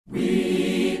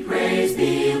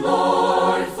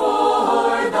Lord,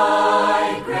 for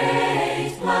thy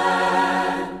great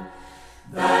plan,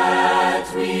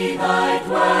 that we thy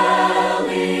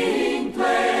dwelling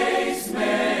place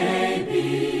may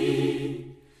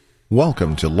be.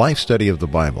 Welcome to Life Study of the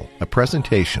Bible, a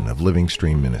presentation of Living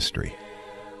Stream Ministry.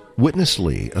 Witness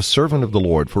Lee, a servant of the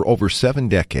Lord for over 7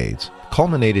 decades,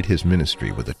 culminated his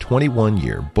ministry with a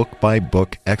 21-year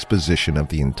book-by-book exposition of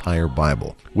the entire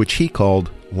Bible, which he called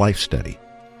Life Study.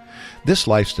 This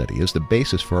Life Study is the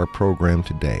basis for our program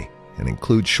today and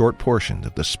includes short portions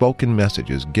of the spoken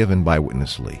messages given by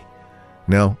Witness Lee.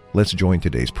 Now, let's join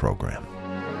today's program.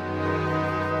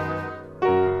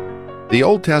 The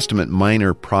Old Testament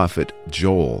minor prophet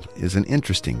Joel is an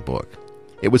interesting book.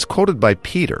 It was quoted by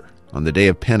Peter on the day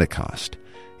of Pentecost,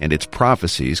 and its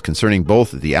prophecies concerning both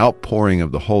the outpouring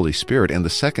of the Holy Spirit and the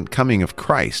second coming of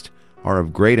Christ are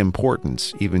of great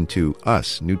importance even to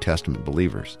us New Testament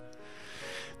believers.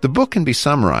 The book can be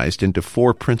summarized into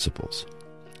 4 principles.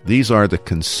 These are the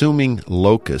consuming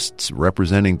locusts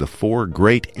representing the 4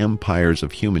 great empires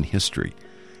of human history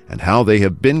and how they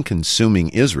have been consuming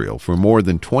Israel for more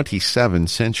than 27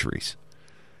 centuries.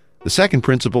 The second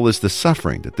principle is the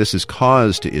suffering that this has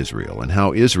caused to Israel and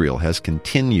how Israel has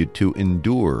continued to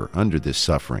endure under this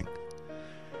suffering.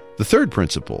 The third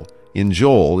principle in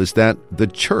Joel is that the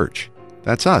church,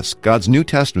 that's us, God's New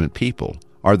Testament people,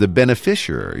 are the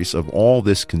beneficiaries of all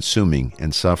this consuming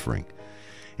and suffering.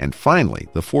 And finally,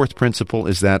 the fourth principle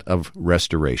is that of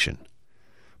restoration.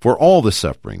 For all the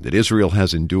suffering that Israel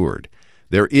has endured,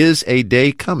 there is a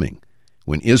day coming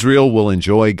when Israel will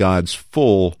enjoy God's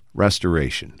full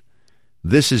restoration.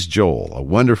 This is Joel, a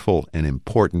wonderful and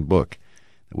important book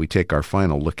that we take our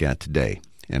final look at today.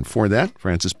 And for that,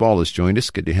 Francis Ball has joined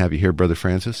us. Good to have you here, Brother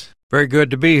Francis. Very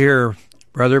good to be here,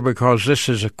 brother, because this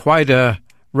is quite a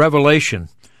revelation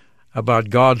about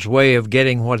God's way of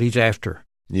getting what He's after.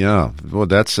 Yeah, well,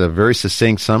 that's a very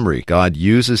succinct summary. God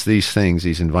uses these things,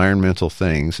 these environmental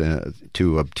things,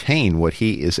 to obtain what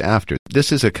He is after.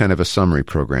 This is a kind of a summary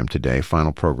program today,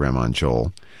 final program on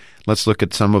Joel. Let's look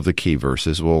at some of the key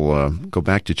verses. We'll go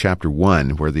back to chapter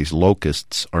 1, where these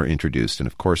locusts are introduced. And,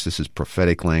 of course, this is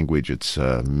prophetic language. It's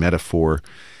a metaphor,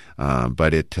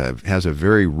 but it has a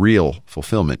very real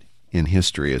fulfillment in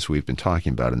history, as we've been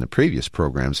talking about in the previous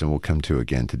programs, and we'll come to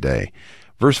again today.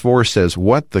 Verse 4 says,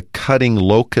 "What the cutting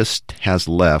locust has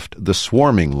left, the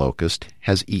swarming locust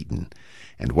has eaten.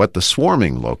 And what the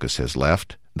swarming locust has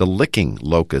left, the licking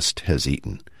locust has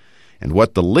eaten. And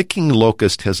what the licking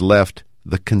locust has left,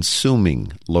 the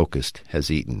consuming locust has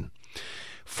eaten."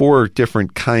 4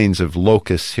 different kinds of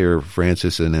locusts here,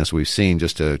 Francis, and as we've seen,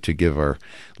 just to give our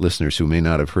listeners who may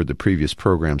not have heard the previous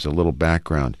programs a little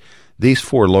background, these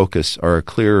 4 locusts are a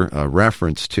clear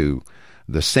reference to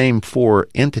the same 4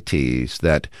 entities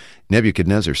that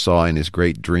Nebuchadnezzar saw in his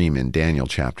great dream in Daniel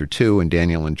chapter 2, and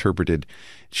Daniel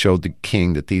showed the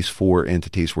king that these 4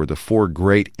 entities were the 4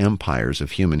 great empires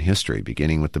of human history,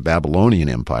 beginning with the Babylonian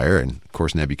Empire, and of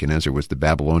course Nebuchadnezzar was the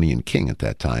Babylonian king at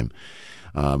that time.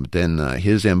 Then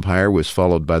his empire was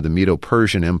followed by the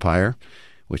Medo-Persian Empire,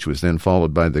 which was then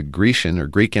followed by the Grecian or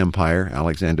Greek Empire,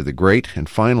 Alexander the Great, and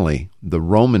finally the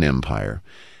Roman Empire.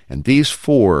 And these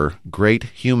 4 great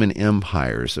human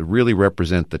empires really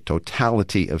represent the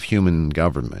totality of human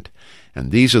government.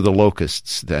 And these are the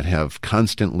locusts that have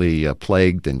constantly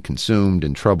plagued and consumed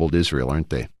and troubled Israel, aren't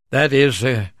they? That is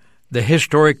the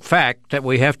historic fact that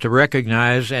we have to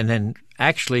recognize and then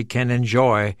actually can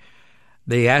enjoy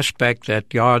the aspect that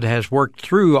God has worked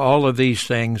through all of these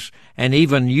things and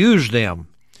even used them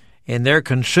in their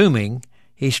consuming.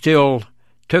 He still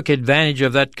took advantage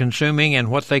of that consuming and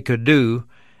what they could do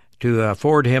to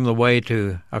afford him the way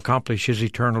to accomplish his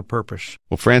eternal purpose.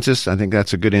 Well, Francis, I think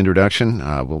that's a good introduction.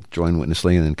 We'll join Witness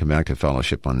Lee and then come back to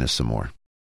fellowship on this some more.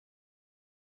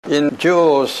 In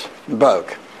Joel's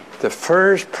book, the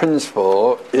first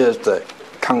principle is the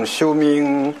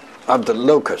consuming of the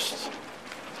locusts.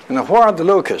 And what are the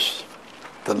locusts?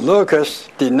 The locusts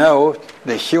denote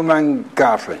the human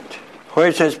government,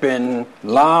 which has been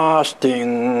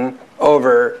lasting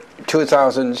over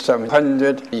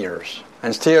 2,700 years.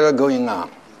 And still going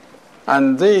on.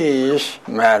 And this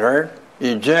matter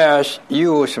is just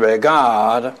used by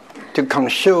God to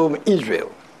consume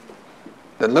Israel.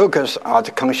 The locusts are the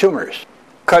consumers,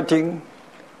 cutting,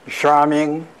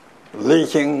 swarming,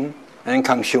 licking, and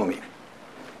consuming.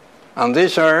 On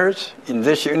this earth, in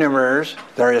this universe,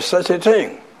 there is such a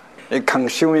thing, a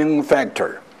consuming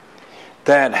factor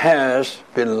that has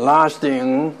been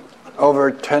lasting over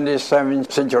 27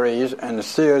 centuries and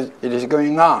still it is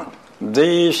going on.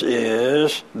 This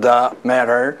is the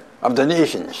matter of the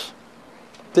nations.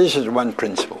 This is one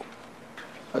principle.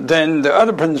 Then the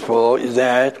other principle is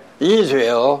that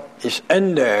Israel is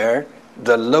under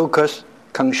the locust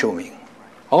consuming.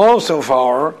 Also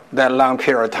for that long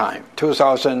period of time,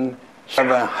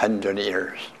 2,700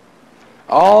 years.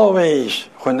 Always,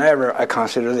 whenever I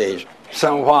consider this,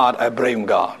 somewhat I blame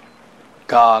God.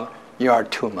 God, you are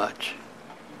too much.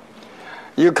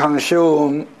 You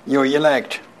consume your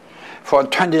elect for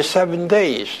 27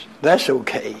 days. That's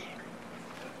okay.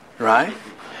 Right?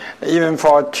 Even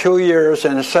for 2 years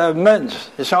and 7 months,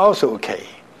 it's also okay.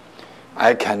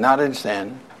 I cannot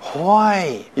understand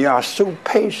why you are so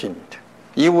patient.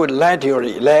 You would let your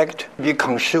elect be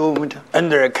consumed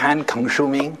under a kind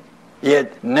consuming,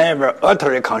 yet never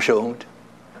utterly consumed,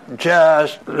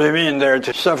 just remain there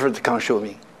to suffer the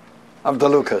consuming of the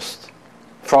locust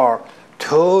for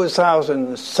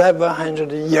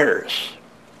 2,700 years.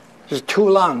 It's too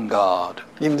long, God.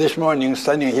 Even this morning,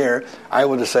 standing here, I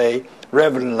would say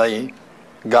reverently,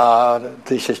 God,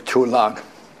 this is too long.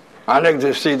 I'd like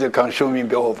to see the consuming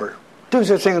be over. Don't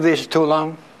you think this is too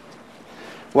long?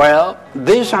 Well,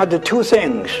 these are the two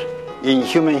things in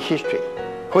human history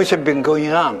which have been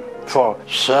going on for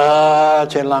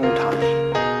such a long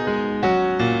time.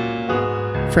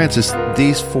 Francis,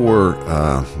 these four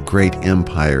great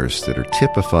empires that are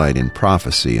typified in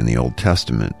prophecy in the Old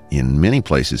Testament in many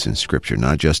places in Scripture,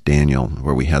 not just Daniel,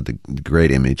 where we had the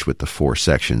great image with the four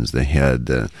sections, the head,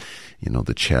 the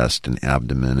chest and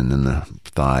abdomen, and then the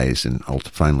thighs, and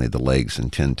finally the legs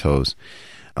and 10 toes.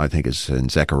 I think it's in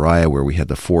Zechariah where we had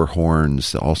the four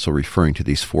horns, also referring to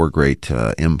these four great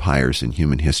empires in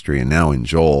human history, and now in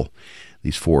Joel,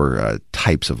 these four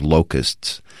types of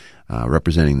locusts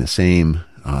representing the same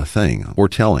thing,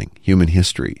 foretelling human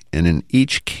history. And in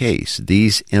each case,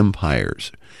 these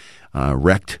empires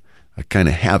wreaked a kind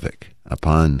of havoc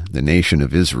upon the nation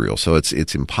of Israel. So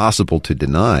it's impossible to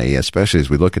deny, especially as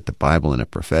we look at the Bible in a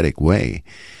prophetic way,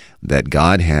 that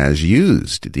God has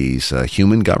used these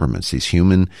human governments, these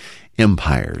human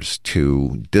empires,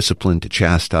 to discipline, to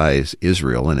chastise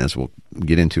Israel, and as we'll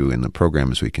get into in the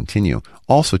program as we continue,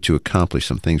 also to accomplish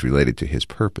some things related to his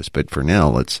purpose. But for now,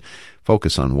 let's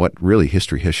focus on what really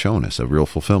history has shown us, a real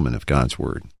fulfillment of God's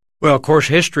Word. Well, of course,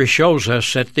 history shows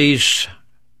us that these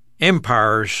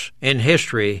empires in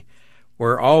history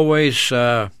were always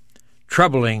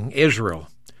troubling Israel.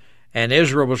 And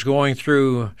Israel was going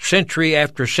through century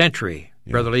after century.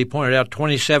 Yeah. Brother Lee pointed out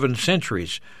 27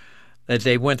 centuries that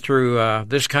they went through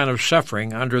this kind of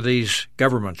suffering under these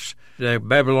governments. The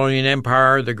Babylonian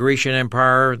Empire, the Grecian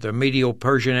Empire, the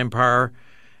Medo-Persian Empire,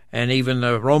 and even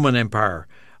the Roman Empire.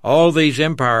 All these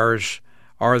empires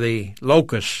are the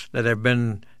locusts that have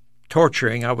been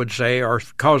torturing, I would say, or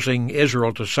causing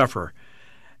Israel to suffer.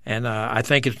 And I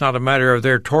think it's not a matter of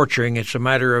their torturing, it's a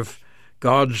matter of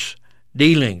God's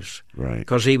dealings. Right.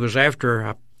 Because he was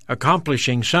after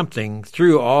accomplishing something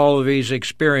through all of these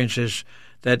experiences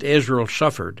that Israel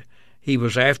suffered. He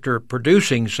was after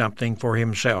producing something for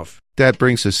himself. That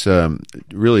brings us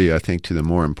really, I think, to the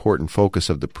more important focus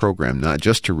of the program, not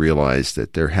just to realize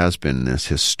that there has been this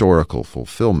historical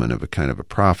fulfillment of a kind of a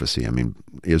prophecy. I mean,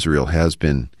 Israel has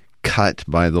been cut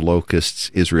by the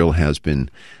locusts. Israel has been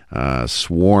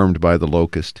swarmed by the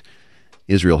locust.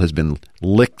 Israel has been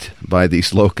licked by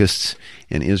these locusts,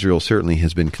 and Israel certainly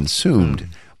has been consumed.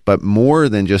 But more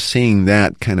than just seeing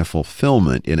that kind of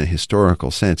fulfillment in a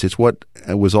historical sense, it's what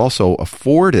was also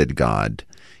afforded God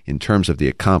in terms of the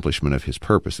accomplishment of his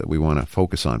purpose that we want to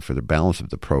focus on for the balance of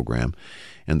the program.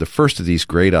 And the first of these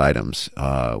great items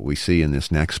we see in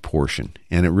this next portion,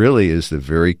 and it really is the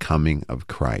very coming of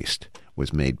Christ,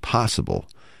 was made possible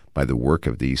by the work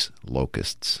of these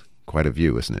locusts. Quite a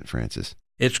view, isn't it, Francis?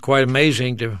 It's quite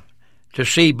amazing to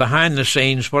see behind the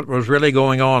scenes what was really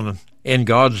going on in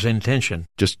God's intention.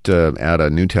 Just add a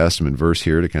New Testament verse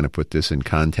here to kind of put this in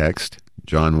context.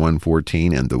 John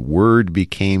 1:14, and the Word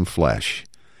became flesh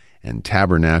and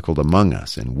tabernacled among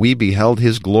us, and we beheld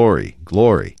his glory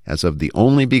as of the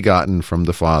only begotten from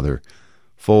the Father,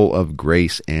 full of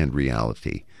grace and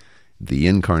reality. The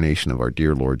incarnation of our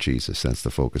dear Lord Jesus. That's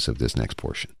the focus of this next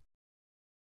portion.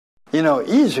 You know,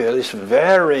 Israel is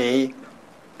very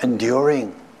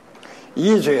enduring.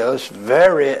 Israel is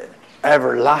very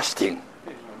everlasting.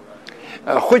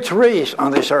 Which race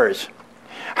on this earth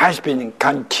has been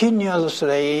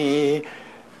continuously,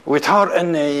 without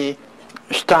any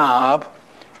stop,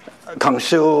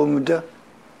 consumed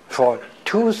for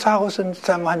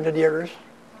 2,700 years?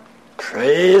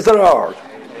 Praise the Lord.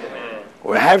 Amen.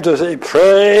 We have to say,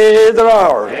 praise the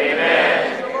Lord.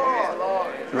 Amen.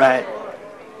 Right.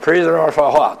 Praise the Lord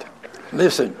for what?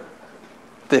 Listen.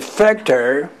 The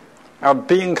factor of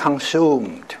being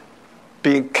consumed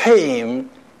became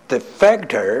the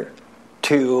factor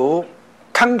to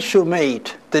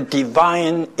consummate the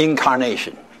divine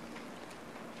incarnation.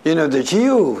 You know, the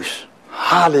Jews,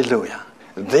 hallelujah,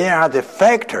 they are the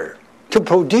factor to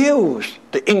produce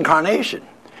the incarnation.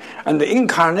 And the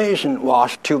incarnation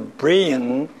was to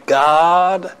bring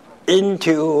God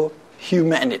into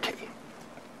humanity,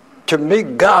 to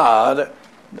make God,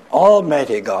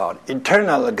 Almighty God,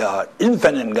 eternal God,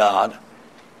 infinite God,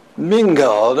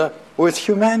 mingled with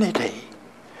humanity.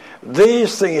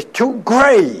 This thing is too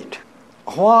great.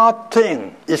 What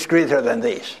thing is greater than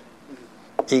this?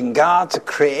 In God's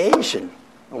creation,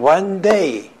 one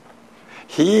day,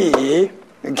 He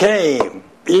came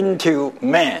into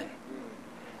man,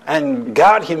 and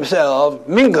God Himself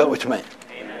mingled with man.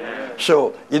 Amen.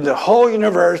 So, in the whole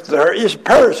universe, there is a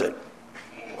person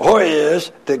who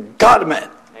is the God-man,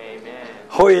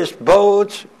 who is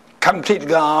both complete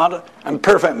God and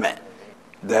perfect man.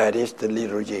 That is the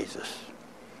little Jesus.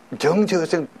 Don't you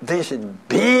think this is the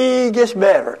biggest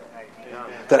matter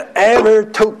that ever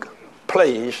took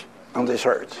place on this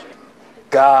earth?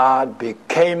 God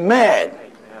became man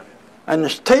and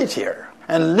stayed here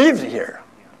and lived here,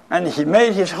 and He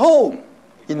made His home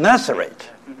in Nazareth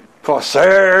for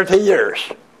 30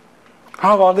 years.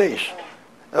 How about this?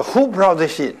 Who brought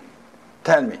this in?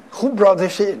 Tell me, who brought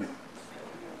this in?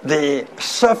 The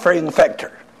suffering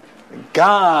factor.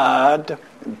 God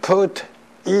put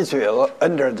Israel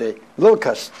under the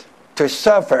locust to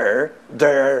suffer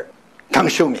their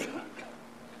consuming.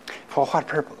 For what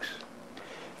purpose?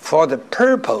 For the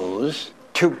purpose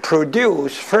to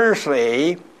produce,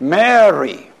 firstly,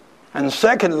 Mary, and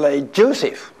secondly,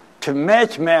 Joseph, to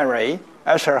match Mary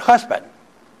as her husband.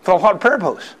 For what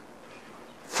purpose?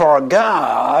 For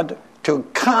God to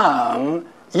come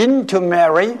into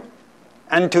Mary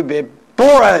and to be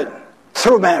born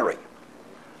through Mary.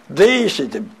 This is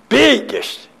the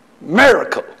biggest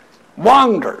miracle,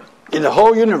 wonder in the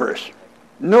whole universe.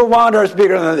 No wonder is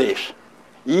bigger than this.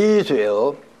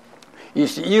 Israel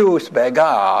is used by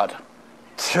God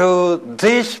through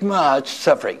this much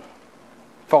suffering.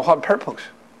 For what purpose?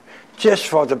 Just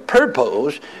for the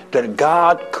purpose that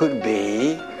God could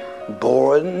be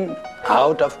born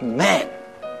out of man,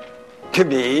 to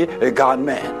be a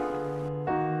God-man.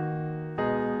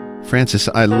 Francis,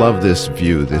 I love this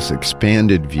view, this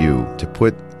expanded view, to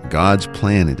put God's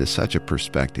plan into such a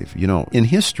perspective. You know, in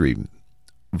history,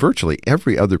 virtually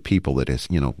every other people that has,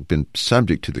 been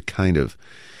subject to the kind of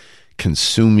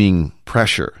consuming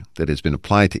pressure that has been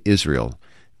applied to Israel,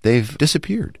 they've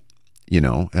disappeared.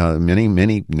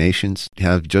 Many nations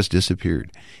have just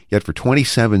disappeared. Yet for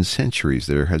 27 centuries,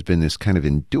 there has been this kind of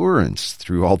endurance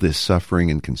through all this suffering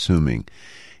and consuming.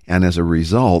 And as a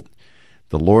result,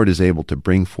 the Lord is able to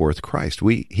bring forth Christ.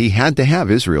 He had to have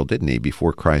Israel, didn't He,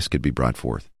 before Christ could be brought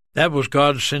forth? That was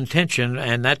God's intention,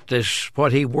 and that is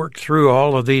what He worked through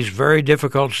all of these very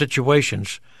difficult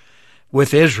situations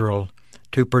with Israel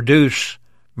to produce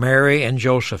Mary and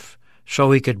Joseph,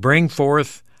 so He could bring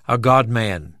forth a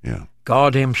God-man. Yeah.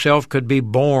 God Himself could be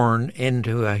born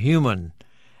into a human,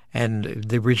 and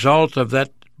the result of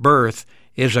that birth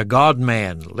is a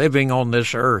God-man living on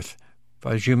this earth,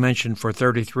 as you mentioned, for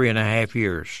 33 and a half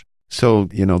years. So,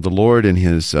 the Lord in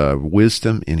His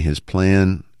wisdom, in His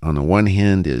plan, on the one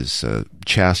hand is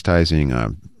chastising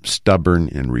a stubborn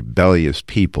and rebellious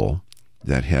people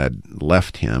that had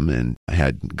left Him and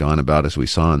had gone about, as we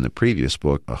saw in the previous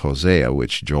book, Hosea,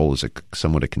 which Joel is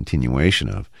somewhat a continuation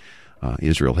of.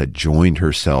 Israel had joined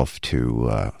herself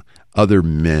to other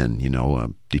men,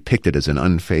 depicted as an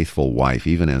unfaithful wife,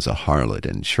 even as a harlot,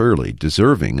 and surely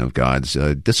deserving of God's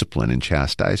discipline and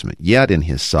chastisement. Yet in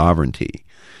His sovereignty,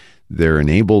 they're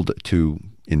enabled to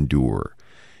endure,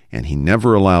 and He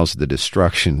never allows the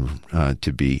destruction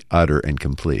to be utter and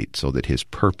complete, so that His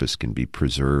purpose can be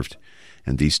preserved.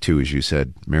 And these two, as you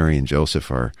said, Mary and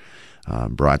Joseph, are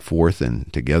brought forth,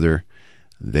 and together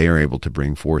they are able to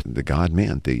bring forth the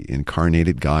God-man, the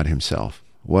incarnated God Himself.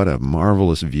 What a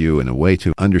marvelous view and a way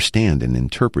to understand and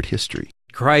interpret history.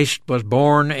 Christ was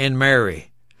born in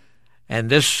Mary, and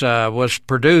this was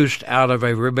produced out of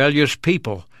a rebellious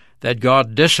people that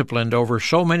God disciplined over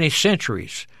so many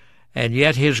centuries, and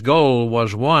yet His goal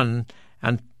was one,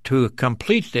 and to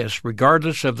complete this,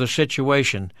 regardless of the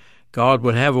situation, God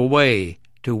would have a way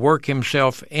to work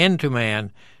Himself into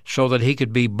man so that He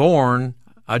could be born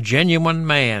a genuine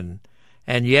man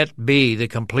and yet be the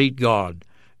complete God.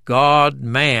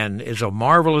 God-man is a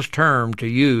marvelous term to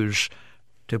use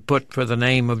to put for the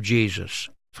name of Jesus.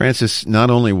 Francis, not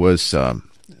only was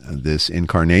this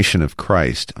incarnation of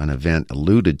Christ an event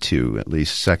alluded to, at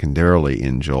least secondarily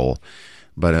in Joel,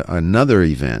 but another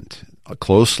event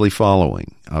closely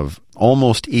following, of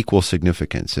almost equal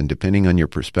significance, and depending on your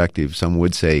perspective, some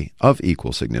would say of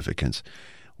equal significance,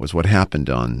 was what happened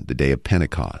on the day of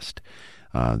Pentecost.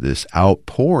 This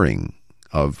outpouring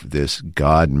of this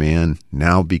God-man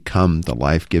now become the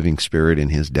life-giving Spirit in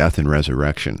his death and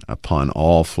resurrection upon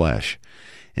all flesh.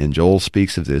 And Joel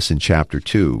speaks of this in chapter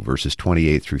 2, verses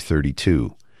 28 through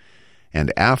 32.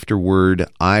 And afterward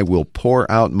I will pour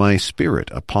out my Spirit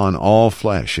upon all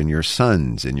flesh, and your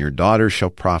sons and your daughters shall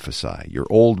prophesy. Your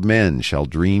old men shall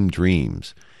dream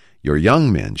dreams. Your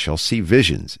young men shall see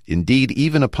visions. Indeed,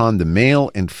 even upon the male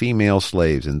and female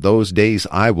slaves in those days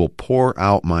I will pour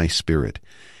out my Spirit.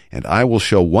 And I will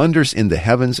show wonders in the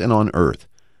heavens and on earth,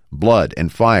 blood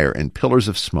and fire and pillars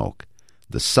of smoke.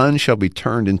 The sun shall be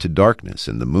turned into darkness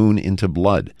and the moon into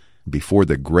blood before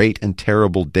the great and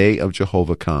terrible day of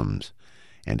Jehovah comes.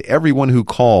 And everyone who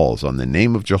calls on the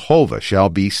name of Jehovah shall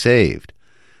be saved.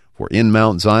 For in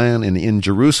Mount Zion and in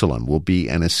Jerusalem will be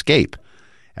an escape,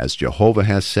 as Jehovah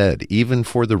has said, even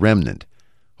for the remnant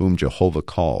whom Jehovah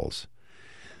calls.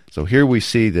 So here we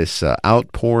see this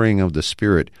outpouring of the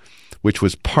Spirit, which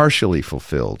was partially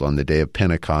fulfilled on the day of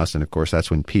Pentecost. And of course, that's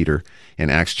when Peter in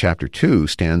Acts chapter 2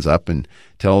 stands up and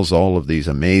tells all of these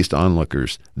amazed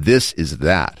onlookers, this is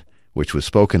that which was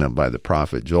spoken of by the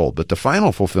prophet Joel. But the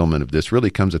final fulfillment of this really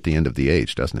comes at the end of the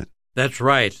age, doesn't it? That's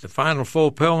right. The final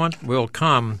fulfillment will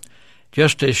come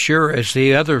just as sure as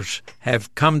the others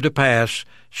have come to pass,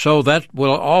 so that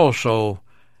will also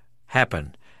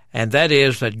happen. And that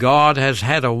is that God has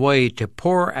had a way to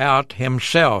pour out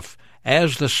himself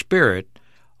as the Spirit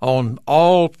on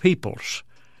all peoples.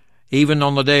 Even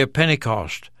on the day of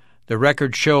Pentecost, the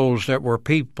record shows that were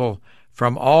people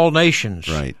from all nations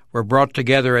were brought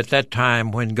together at that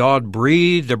time when God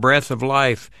breathed the breath of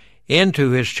life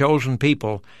into his chosen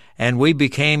people, and we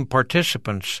became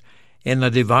participants in the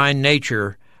divine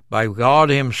nature by God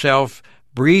himself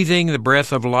breathing the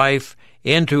breath of life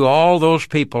into all those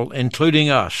people, including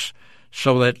us,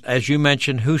 so that, as you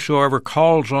mentioned, whosoever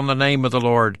calls on the name of the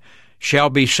Lord shall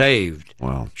be saved,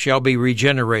 shall be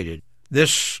regenerated.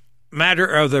 This matter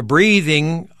of the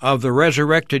breathing of the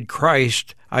resurrected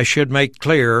Christ, I should make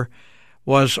clear,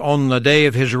 was on the day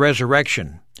of his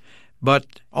resurrection. But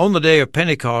on the day of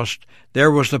Pentecost,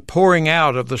 there was the pouring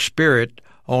out of the Spirit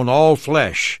on all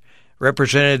flesh,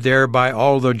 represented there by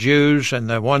all the Jews and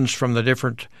the ones from the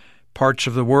different parts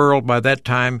of the world by that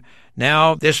time.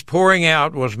 Now, this pouring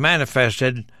out was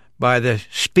manifested by the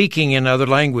speaking in other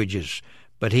languages,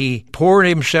 but he poured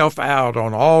himself out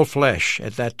on all flesh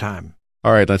at that time.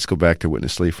 All right, let's go back to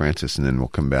Witness Lee, Francis, and then we'll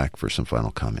come back for some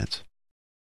final comments.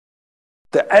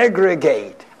 The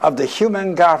aggregate of the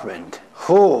human government,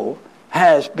 who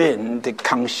has been the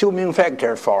consuming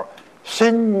factor for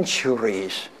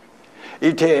centuries.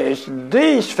 It is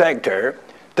this factor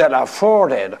that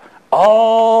afforded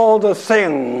all the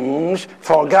things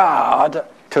for God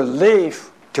to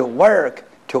live, to work,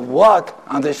 to walk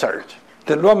on this earth.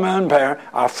 The Roman Empire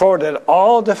afforded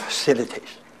all the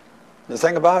facilities. You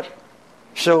think about it?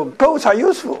 So both are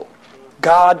useful.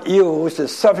 God used the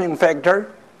suffering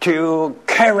factor to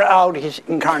carry out his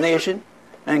incarnation,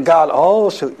 and God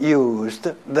also used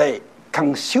the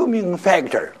consuming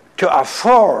factor to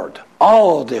afford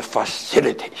all the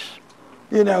facilities.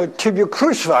 You know, to be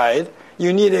crucified,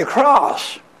 you need a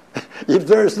cross. If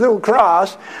there's no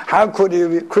cross, how could you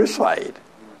be crucified?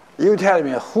 You tell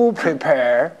me, who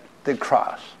prepared the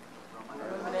cross?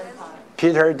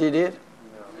 Peter did it,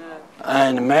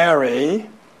 and Mary,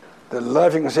 the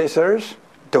loving sisters,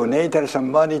 donated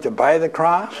some money to buy the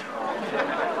cross,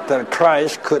 that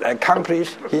Christ could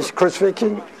accomplish his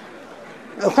crucifixion.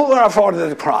 Who afforded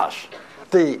the cross?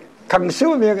 The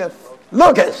consuming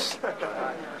locusts.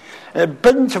 A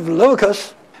bunch of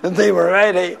locusts, they were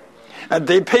ready, and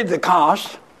they paid the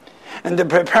cost, and they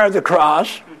prepared the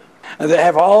cross, and they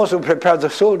have also prepared the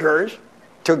soldiers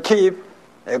to keep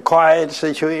a quiet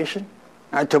situation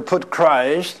and to put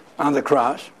Christ on the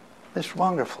cross. It's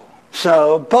wonderful.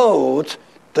 So both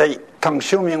the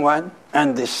consuming one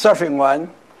and the suffering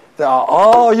one, they are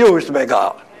all used by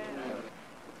God.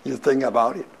 You think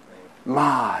about it.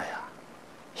 My,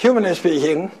 humanly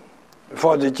speaking,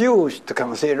 for the Jews to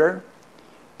consider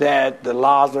that the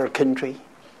lost their country,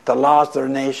 the lost their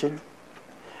nation,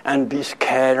 and be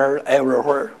scattered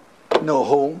everywhere, no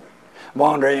home,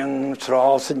 wandering through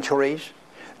all centuries,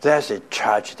 that's a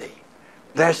tragedy.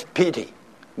 That's pity.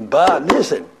 But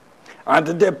listen, on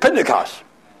the day of Pentecost,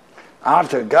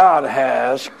 after God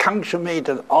has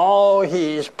consummated all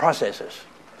his processes,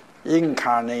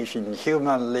 incarnation,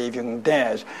 human living,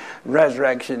 death,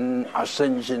 resurrection,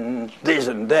 ascension, this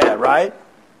and that, right?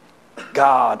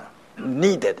 God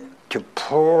needed to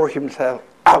pour himself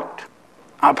out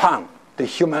upon the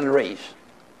human race,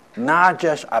 not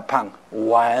just upon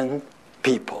one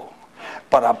people,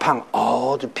 but upon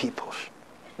all the peoples,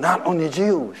 not only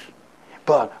Jews,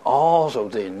 but also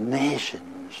the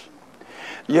nations.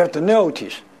 You have to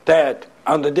notice that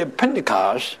on the day of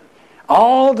Pentecost,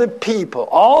 all the people,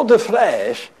 all the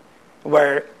flesh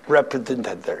were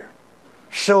represented there.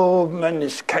 So many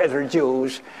scattered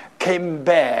Jews came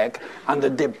back on the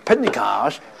day of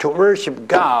Pentecost to worship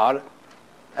God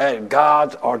at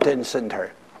God's ordained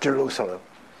center, Jerusalem.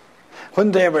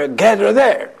 When they were gathered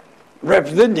there,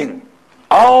 representing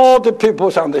all the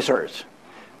peoples on this earth,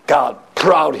 God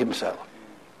proud himself.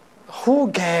 Who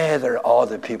gathered all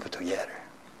the people together?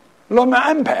 Roman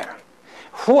Empire.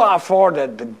 Who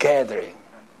afforded the gathering?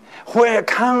 Who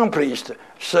accomplished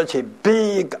such a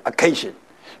big occasion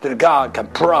that God can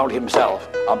pour out himself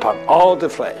upon all the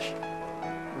flesh?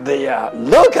 The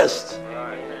locusts.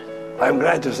 I'm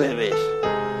glad to say this.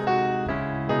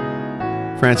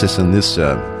 Francis, in this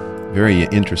very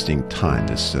interesting time,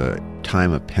 this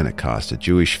time of Pentecost, a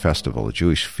Jewish festival, a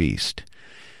Jewish feast,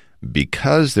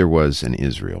 because there was an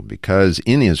Israel, because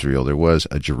in Israel there was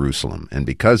a Jerusalem, and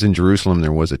because in Jerusalem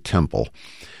there was a temple,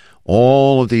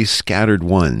 all of these scattered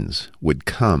ones would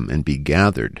come and be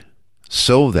gathered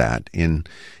so that in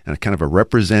a kind of a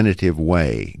representative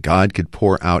way, God could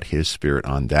pour out his Spirit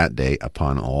on that day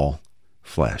upon all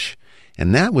flesh.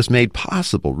 And that was made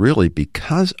possible really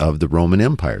because of the Roman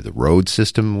Empire. The road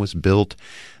system was built.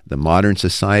 The modern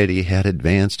society had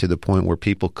advanced to the point where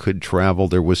people could travel.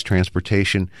 There was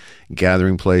transportation,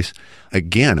 gathering place.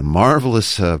 Again, a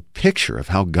marvelous picture of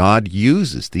how God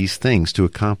uses these things to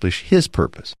accomplish his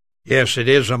purpose. Yes, it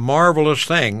is a marvelous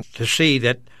thing to see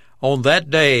that on that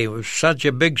day was such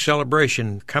a big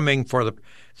celebration coming for the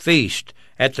feast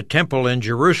at the temple in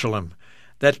Jerusalem,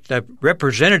 that the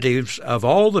representatives of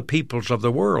all the peoples of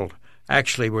the world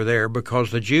actually were there, because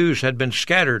the Jews had been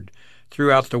scattered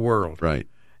throughout the world. Right.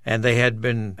 And they had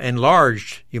been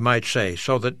enlarged, you might say,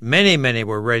 so that many, many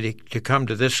were ready to come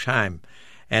to this time.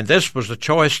 And this was the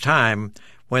choice time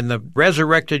when the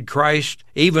resurrected Christ,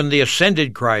 even the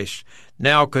ascended Christ,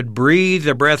 now could breathe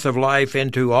the breath of life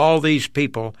into all these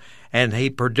people, and he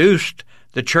produced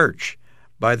the church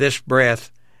by this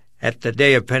breath at the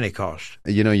day of Pentecost.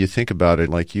 You know, you think about it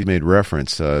like you made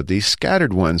reference. These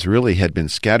scattered ones really had been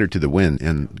scattered to the wind,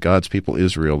 and God's people,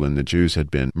 Israel, and the Jews had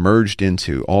been merged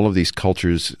into all of these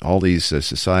cultures, all these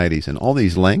societies, and all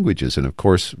these languages. And of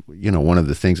course, you know, one of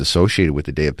the things associated with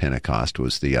the day of Pentecost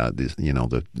was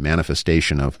the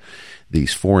manifestation of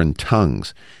these foreign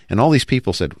tongues. And all these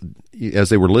people said, as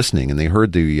they were listening, and they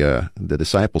heard the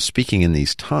disciples speaking in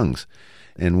these tongues,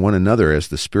 and one another as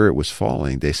the Spirit was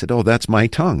falling, they said, "Oh, that's my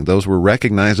tongue." Those were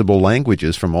recognizable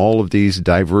languages from all of these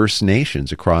diverse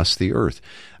nations across the earth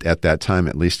at that time,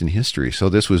 at least in history. So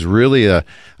this was really a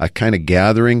kind of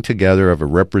gathering together of a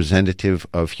representative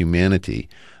of humanity,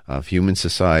 of human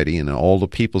society, and all the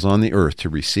peoples on the earth to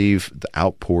receive the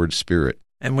outpoured Spirit.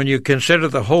 And when you consider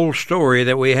the whole story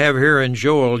that we have here in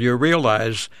Joel, you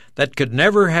realize that could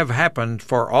never have happened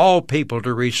for all people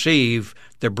to receive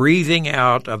the breathing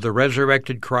out of the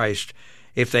resurrected Christ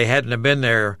if they hadn't have been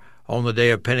there on the day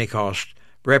of Pentecost,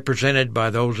 represented by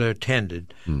those that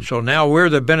attended. So now we're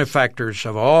the benefactors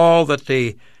of all that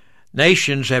the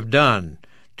nations have done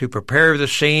to prepare the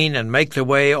scene and make the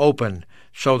way open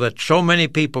so that so many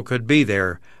people could be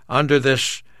there under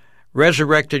this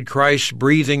resurrected Christ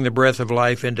breathing the breath of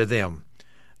life into them.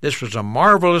 This was a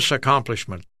marvelous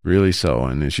accomplishment. Really so.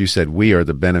 And as you said, we are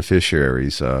the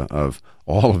beneficiaries of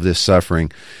all of this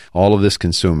suffering, all of this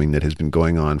consuming that has been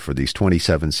going on for these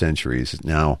 27 centuries.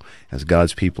 Now, as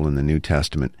God's people in the New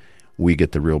Testament, we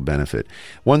get the real benefit.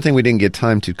 One thing we didn't get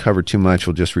time to cover too much,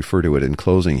 we'll just refer to it in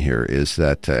closing here, is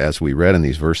that as we read in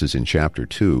these verses in chapter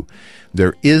 2,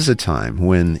 there is a time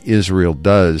when Israel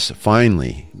does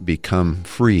finally become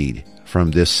freed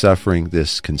from this suffering,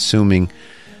 this consuming,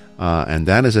 and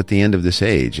that is at the end of this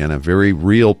age, and a very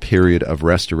real period of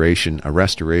restoration, a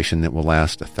restoration that will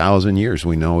last 1,000 years,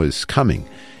 we know is coming.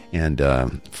 And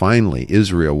finally,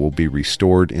 Israel will be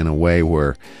restored in a way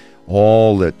where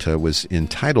all that was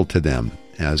entitled to them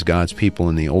as God's people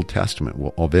in the Old Testament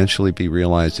will eventually be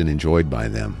realized and enjoyed by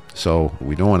them. So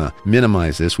we don't want to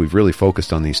minimize this. We've really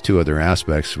focused on these two other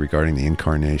aspects regarding the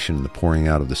incarnation and the pouring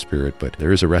out of the Spirit, but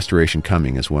there is a restoration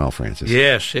coming as well, Francis.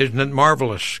 Yes, isn't it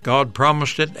marvelous? God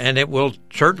promised it, and it will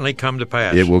certainly come to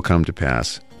pass. It will come to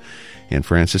pass. And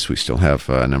Francis, we still have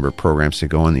a number of programs to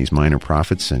go on these minor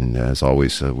prophets, and as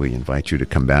always, we invite you to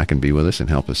come back and be with us and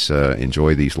help us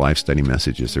enjoy these life study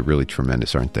messages. They're really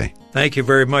tremendous, aren't they? Thank you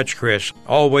very much, Chris.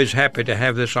 Always happy to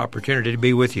have this opportunity to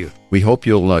be with you. We hope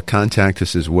you'll contact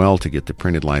us as well to get the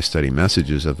printed life study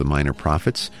messages of the minor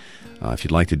prophets. If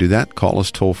you'd like to do that, call us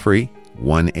toll-free,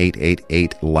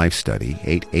 1-888-LIFE-STUDY,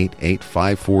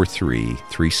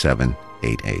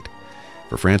 888-543-3788.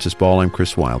 For Francis Ball, I'm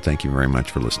Chris Wilde. Thank you very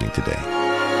much for listening today.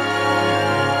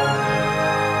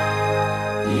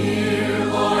 Dear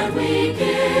Lord, we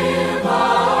give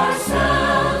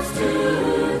ourselves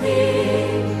to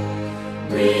Thee.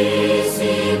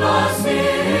 Receive us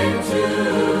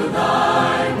into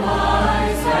Thy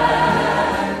wise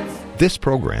hands. This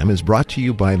program is brought to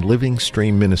you by Living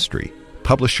Stream Ministry,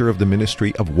 publisher of the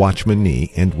ministry of Watchman Nee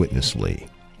and Witness Lee.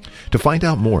 To find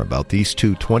out more about these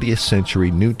two 20th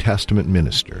century New Testament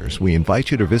ministers, we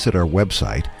invite you to visit our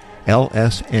website,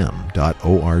 lsm.org.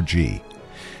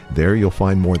 There you'll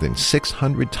find more than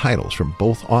 600 titles from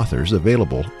both authors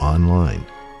available online.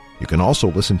 You can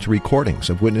also listen to recordings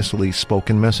of Witness Lee's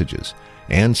spoken messages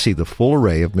and see the full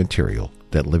array of material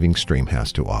that Living Stream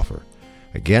has to offer.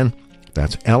 Again,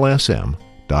 that's lsm.org.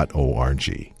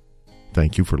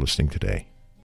 Thank you for listening today.